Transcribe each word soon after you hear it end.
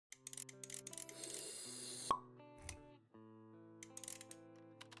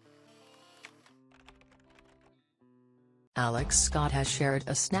Alex Scott has shared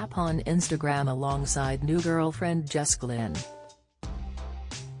a snap on Instagram alongside new girlfriend Jess Glynne.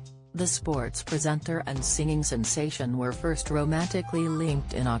 The sports presenter and singing sensation were first romantically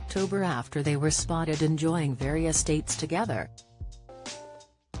linked in October after they were spotted enjoying various dates together.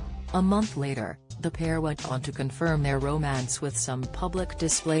 A month later, the pair went on to confirm their romance with some public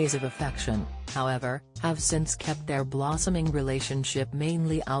displays of affection, however, have since kept their blossoming relationship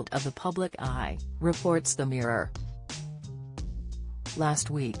mainly out of the public eye, reports The Mirror. Last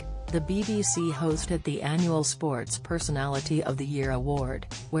week, the BBC hosted the annual Sports Personality of the Year award,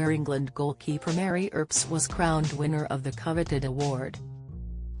 where England goalkeeper Mary Earps was crowned winner of the coveted award.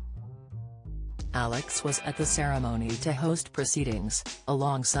 Alex was at the ceremony to host proceedings,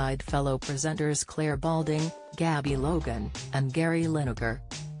 alongside fellow presenters Claire Balding, Gabby Logan, and Gary Lineker.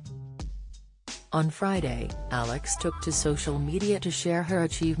 On Friday, Alex took to social media to share her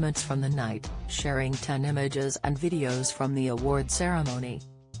achievements from the night, sharing 10 images and videos from the award ceremony.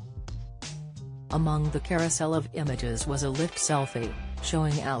 Among the carousel of images was a lift selfie,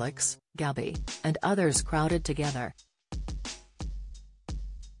 showing Alex, Gabby, and others crowded together.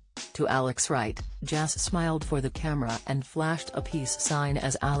 To Alex's right, Jess smiled for the camera and flashed a peace sign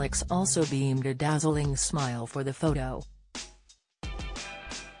as Alex also beamed a dazzling smile for the photo.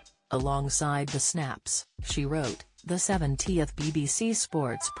 Alongside the snaps, she wrote, "The 70th BBC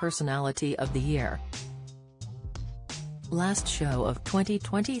Sports Personality of the Year. Last show of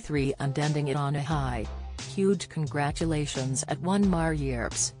 2023 and ending it on a high. Huge congratulations at one Mary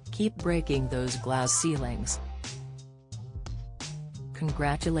Earps, keep breaking those glass ceilings.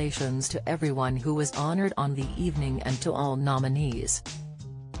 Congratulations to everyone who was honored on the evening and to all nominees.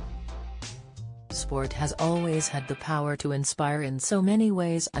 Sport has always had the power to inspire in so many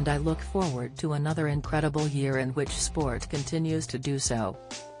ways, and I look forward to another incredible year in which sport continues to do so."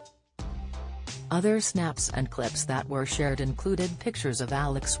 Other snaps and clips that were shared included pictures of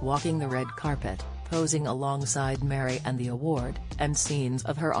Alex walking the red carpet, posing alongside Mary and the award, and scenes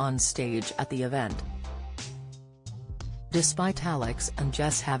of her on stage at the event. Despite Alex and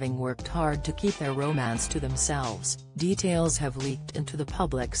Jess having worked hard to keep their romance to themselves, details have leaked into the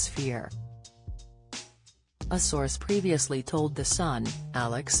public sphere. A source previously told The Sun,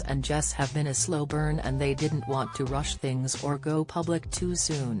 Alex and Jess have been a slow burn and they didn't want to rush things or go public too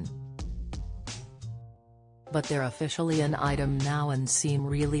soon. But they're officially an item now and seem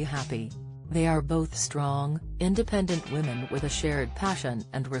really happy. They are both strong, independent women with a shared passion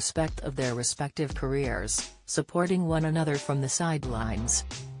and respect of their respective careers, supporting one another from the sidelines.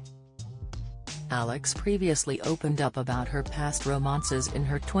 Alex previously opened up about her past romances in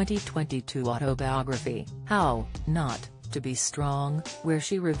her 2022 autobiography, How Not to Be Strong, where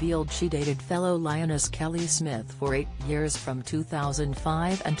she revealed she dated fellow lioness Kelly Smith for 8 years from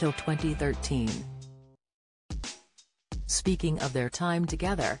 2005 until 2013. Speaking of their time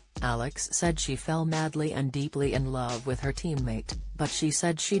together, Alex said she fell madly and deeply in love with her teammate, but she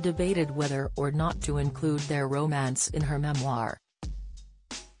said she debated whether or not to include their romance in her memoir.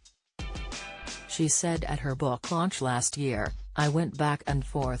 She said at her book launch last year, "I went back and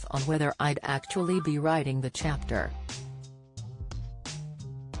forth on whether I'd actually be writing the chapter.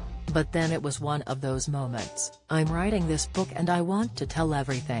 But then it was one of those moments, I'm writing this book and I want to tell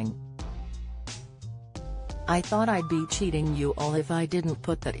everything. I thought I'd be cheating you all if I didn't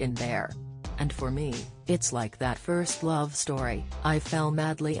put that in there. And for me, it's like that first love story, I fell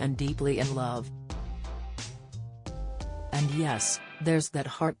madly and deeply in love. And yes, there's that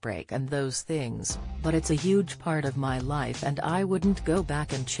heartbreak and those things, but it's a huge part of my life and I wouldn't go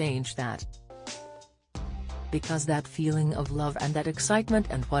back and change that. Because that feeling of love and that excitement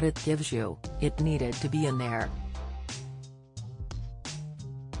and what it gives you, it needed to be in there."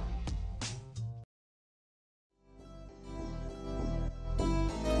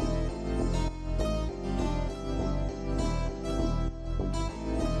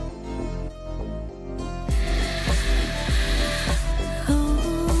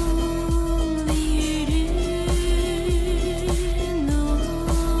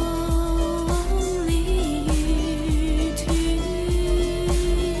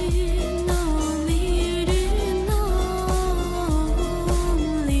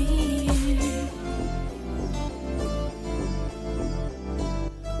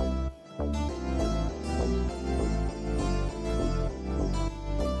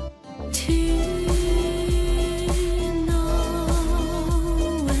 To